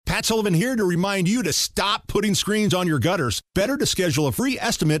Matt Sullivan here to remind you to stop putting screens on your gutters. Better to schedule a free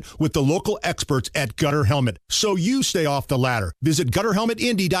estimate with the local experts at Gutter Helmet so you stay off the ladder. Visit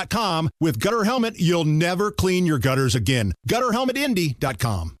GutterHelmetIndy.com. With Gutter Helmet, you'll never clean your gutters again.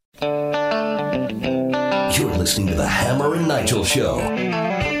 GutterHelmetIndy.com. You're listening to the Hammer and Nigel Show.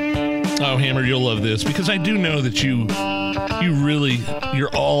 Oh, Hammer, you'll love this because I do know that you're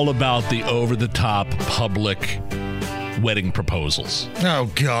all about the over-the-top public wedding proposals.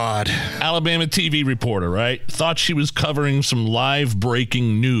 Oh, God. Alabama TV reporter, right? Thought she was covering some live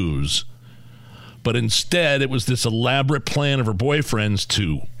breaking news, but instead it was this elaborate plan of her boyfriend's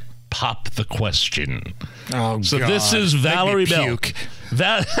to pop the question. Oh, so God. This is Valerie Bell. Puke.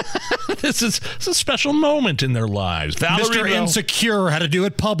 This is a special moment in their lives. Valerie Mr. Bell, Insecure had to do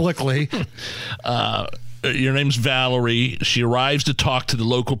it publicly. Your name's Valerie. She arrives to talk to the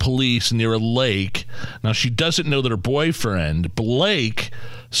local police near a lake. Now, she doesn't know that her boyfriend, Blake,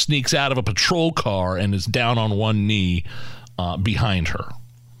 sneaks out of a patrol car and is down on one knee behind her.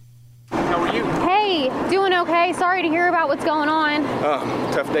 How are you? Hey, doing okay. Sorry to hear about what's going on.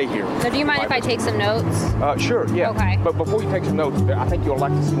 Tough day here. So do you mind if I take some notes? Sure, yeah. Okay. But before you take some notes, I think you'll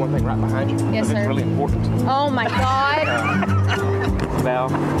like to see one thing right behind you. Yes, sir. It's really important. Oh, my God. Val,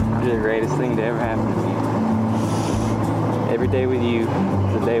 you're the greatest thing to ever happen to me. Every day with you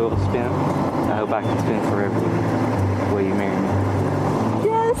is a day we'll spend. I hope I can spend forever with you. Will you marry me?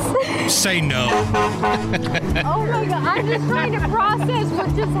 Yes. Say no. Oh, my God. I'm just trying to process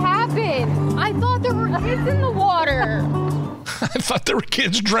what just happened. I thought there were kids in the water. I thought there were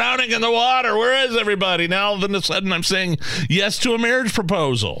kids drowning in the water. Where is everybody? Now, all of a sudden, I'm saying yes to a marriage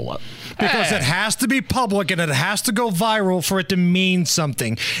proposal. Because it has to be public and it has to go viral for it to mean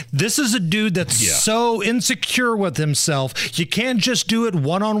something. This is a dude that's so insecure with himself. You can't just do it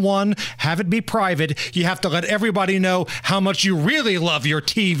one-on-one, have it be private. You have to let everybody know how much you really love your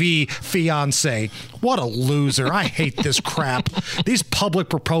TV fiance. What a loser. I hate this crap. These public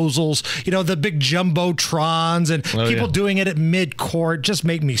proposals, the big jumbotrons and people doing it at mid-court just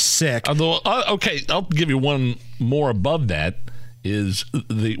make me sick. Although, okay, I'll give you one more above that. Is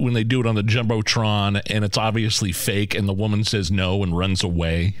when they do it on the Jumbotron and it's obviously fake and the woman says no and runs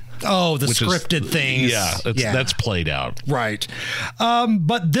away. Oh, the scripted things. Yeah, that's played out. Right.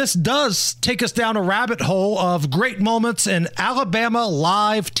 But this does take us down a rabbit hole of great moments in Alabama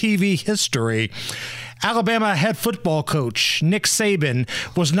live TV history. Alabama head football coach Nick Saban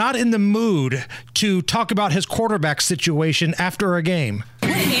was not in the mood to talk about his quarterback situation after a game.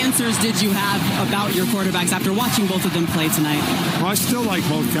 What answers did you have about your quarterbacks after watching both of them play tonight? Well, I still like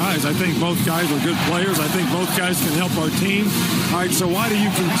both guys. I think both guys are good players. I think both guys can help our team. All right, so why do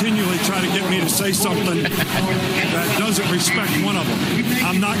you continually try to get me to say something that doesn't respect one of them?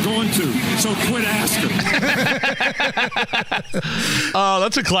 I'm not going to, so quit asking. Oh,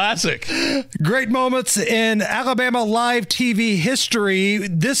 that's a classic. Great moments in Alabama live TV history.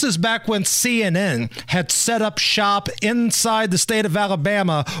 This is back when CNN had set up shop inside the state of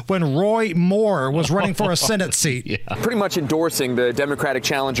Alabama when Roy Moore was running for a Senate seat. Pretty much endorsing the Democratic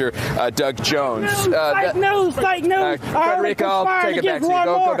challenger, Doug Jones. Fake news. Frederica, I'll take it back to you.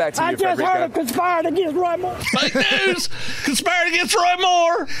 Go back to you, I just heard him conspired against Roy Moore. Fake news! Conspired against Roy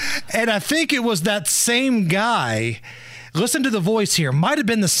Moore! And I think it was that same guy. Listen to the voice here. Might have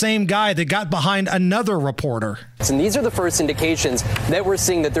been the same guy that got behind another reporter. And these are the first indications that we're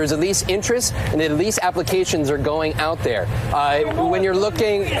seeing that there's at least interest and that at least applications are going out there. When you're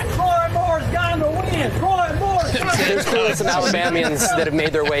looking... Roy Moore's got to win. Roy Moore's got to There's clearly some Alabamians that have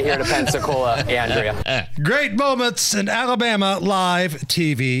made their way here to Pensacola, Andrea. Great moments in Alabama live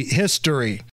TV history.